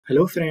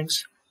Hello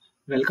friends,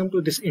 welcome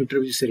to this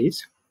interview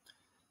series.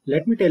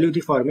 Let me tell you the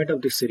format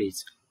of this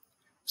series.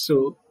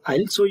 So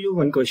I'll show you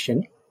one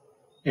question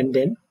and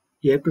then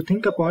you have to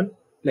think upon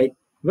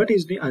what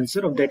is the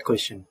answer of that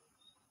question.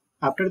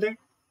 After that,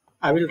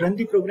 I will run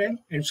the program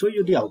and show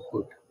you the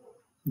output.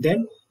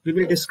 Then we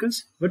will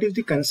discuss what is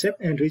the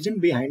concept and reason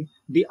behind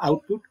the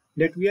output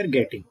that we are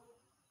getting.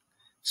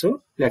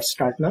 So let's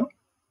start now.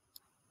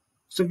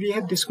 So we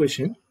have this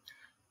question.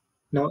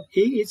 Now A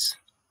is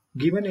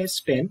given as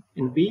 10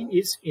 and B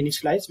is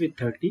initialized with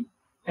 30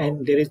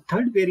 and there is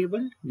third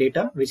variable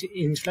data which is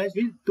initialized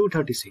with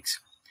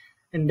 236.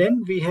 And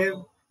then we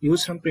have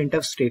used some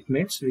printf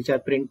statements which are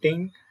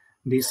printing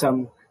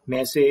some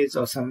message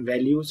or some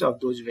values of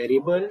those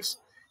variables.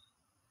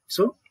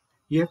 So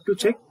you have to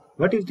check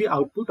what is the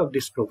output of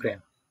this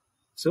program.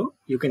 So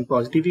you can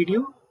pause the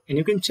video and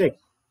you can check.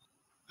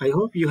 I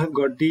hope you have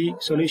got the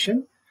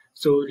solution.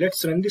 So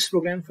let's run this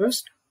program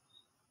first.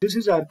 This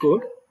is our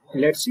code.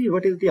 Let's see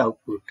what is the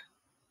output.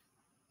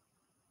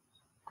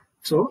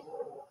 So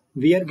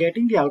we are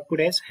getting the output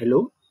as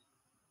hello,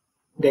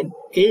 then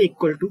A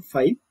equal to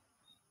 5,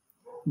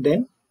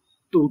 then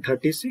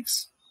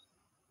 236,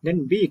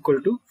 then B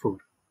equal to 4.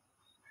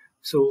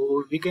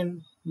 So we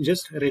can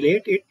just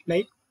relate it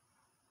like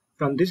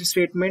from this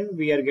statement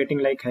we are getting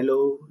like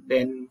hello,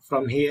 then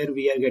from here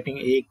we are getting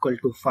A equal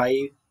to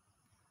 5,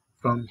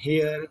 from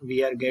here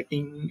we are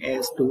getting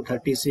as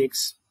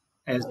 236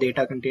 as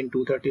data contain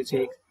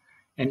 236,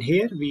 and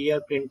here we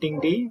are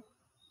printing the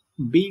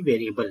B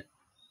variable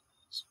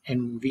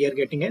and we are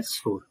getting as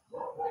 4.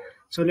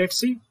 So let's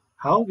see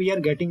how we are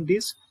getting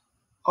this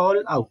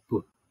all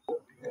output.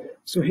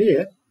 So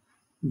here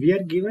we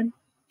are given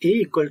A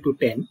equal to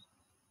 10,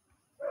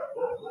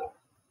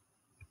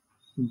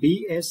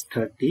 B as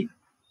 30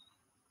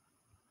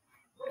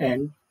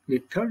 and the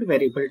third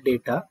variable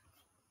data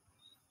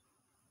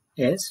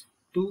as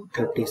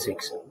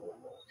 236.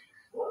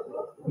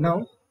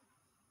 Now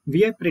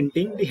we are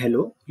printing the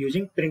hello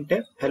using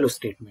printf hello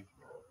statement.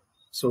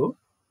 So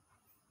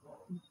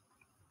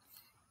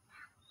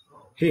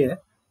here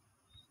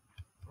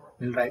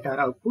we'll write our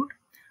output.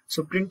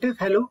 So printf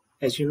hello,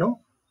 as you know,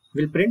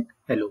 will print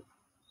hello.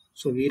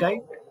 So we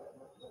write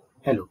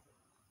hello.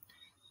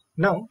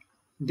 Now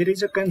there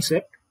is a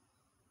concept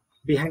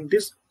behind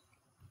this.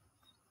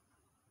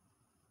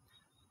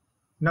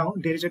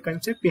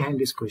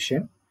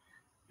 Question.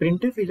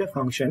 Printf is a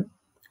function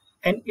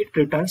and it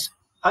returns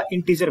an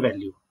integer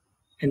value.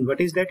 And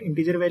what is that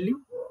integer value?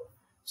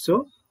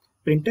 So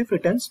printf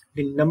returns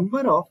the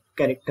number of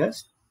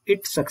characters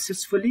it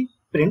successfully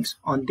prints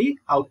on the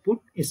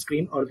output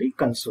screen or the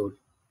console.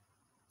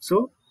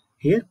 So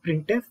here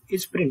printf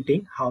is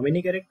printing how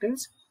many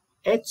characters?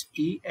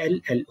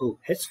 HELLO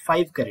has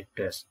 5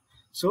 characters.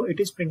 So it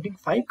is printing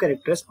 5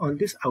 characters on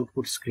this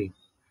output screen.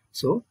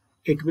 So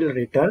it will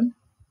return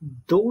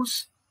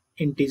those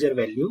integer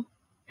value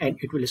and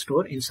it will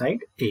store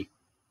inside A.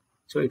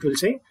 So it will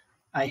say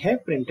I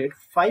have printed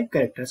 5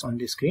 characters on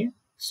the screen,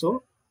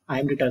 so I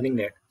am returning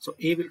that. So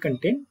A will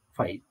contain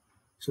 5.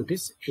 So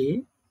this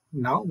A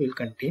now will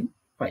contain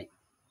 5.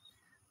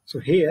 So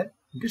here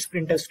this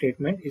printf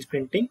statement is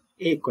printing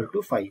A equal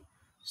to 5.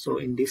 So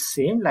in this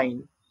same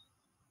line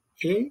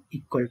A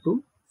equal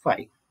to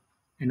 5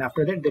 and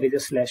after that there is a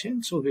slash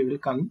n, so we will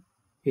come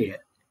here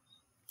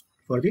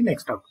for the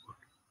next output.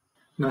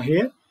 Now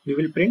here we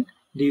will print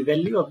the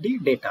value of the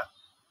data.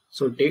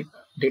 So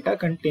data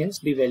contains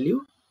the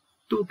value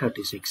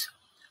 236.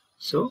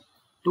 So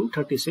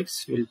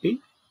 236 will be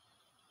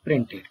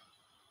printed.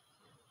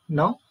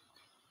 Now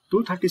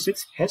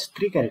 236 has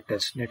 3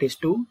 characters, that is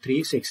 2,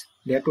 3, 6.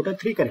 They are total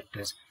 3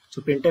 characters.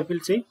 So printf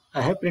will say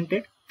I have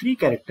printed 3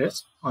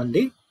 characters on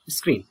the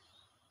screen.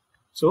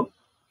 So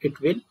it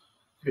will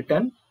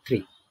return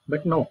 3.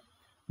 But no,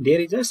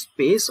 there is a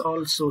space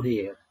also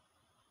here.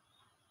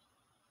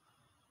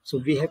 So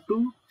we have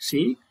to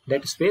see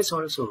that space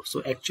also.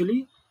 So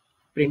actually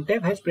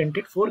printf has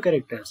printed 4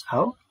 characters.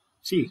 How?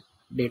 See,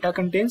 data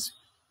contains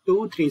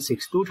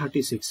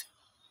 236.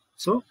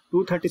 So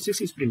 236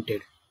 is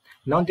printed.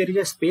 Now there is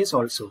a space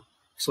also.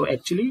 So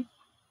actually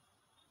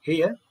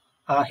here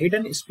a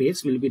hidden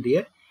space will be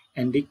there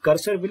and the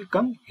cursor will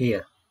come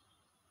here.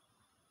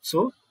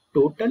 So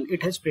total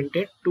it has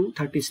printed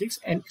 236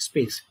 and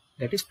space.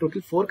 That is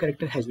total 4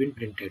 character has been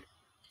printed.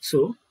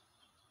 So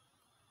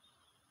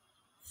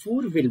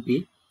 4 will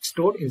be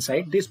stored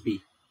inside this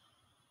B.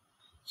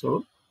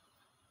 So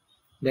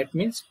that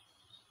means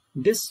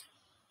this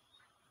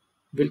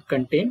will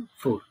contain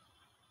 4.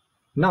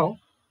 Now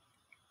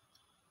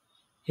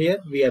here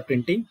we are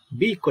printing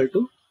B equal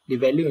to the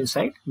value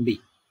inside B.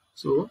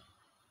 So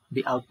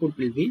the output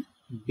will be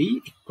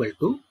B equal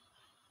to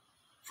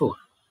 4.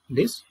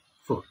 This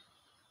 4.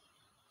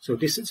 So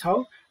this is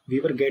how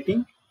we were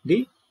getting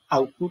the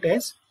output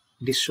as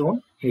this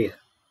shown here.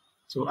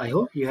 So I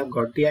hope you have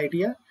got the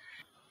idea.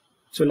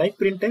 So like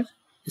printf,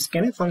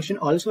 scanf function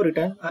also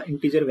returns an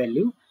integer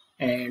value,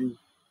 and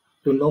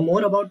to know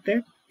more about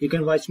that you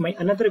can watch my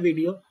another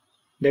video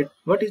that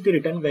what is the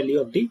return value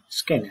of the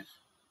scanf.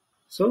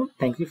 So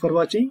thank you for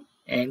watching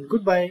and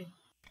goodbye.